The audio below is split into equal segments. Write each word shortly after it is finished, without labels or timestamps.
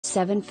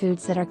7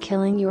 foods that are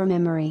killing your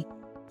memory.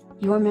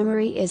 Your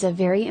memory is a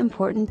very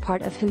important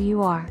part of who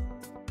you are.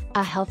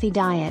 A healthy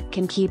diet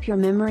can keep your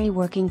memory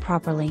working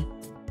properly.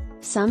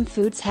 Some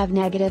foods have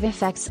negative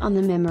effects on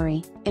the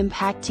memory,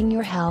 impacting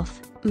your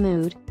health,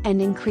 mood, and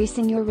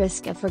increasing your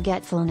risk of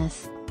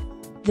forgetfulness.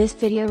 This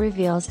video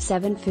reveals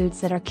 7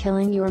 foods that are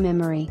killing your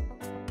memory.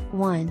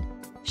 1.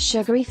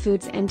 Sugary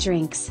foods and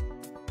drinks.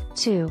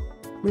 2.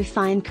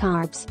 Refined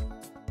carbs.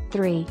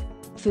 3.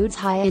 Foods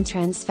high in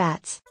trans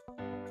fats.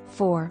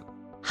 4.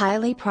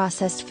 Highly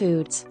processed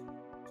foods.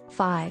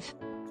 5.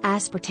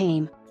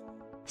 Aspartame.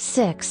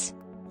 6.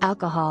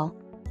 Alcohol.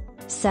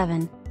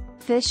 7.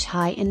 Fish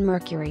high in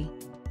mercury.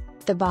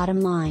 The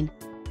bottom line: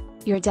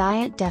 your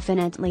diet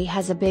definitely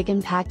has a big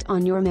impact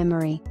on your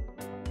memory.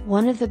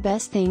 One of the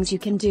best things you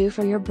can do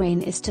for your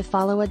brain is to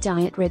follow a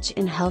diet rich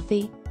in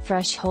healthy,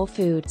 fresh whole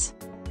foods.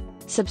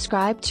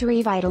 Subscribe to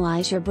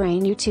Revitalize Your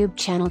Brain YouTube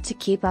channel to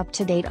keep up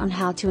to date on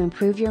how to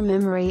improve your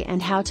memory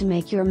and how to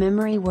make your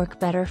memory work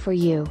better for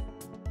you.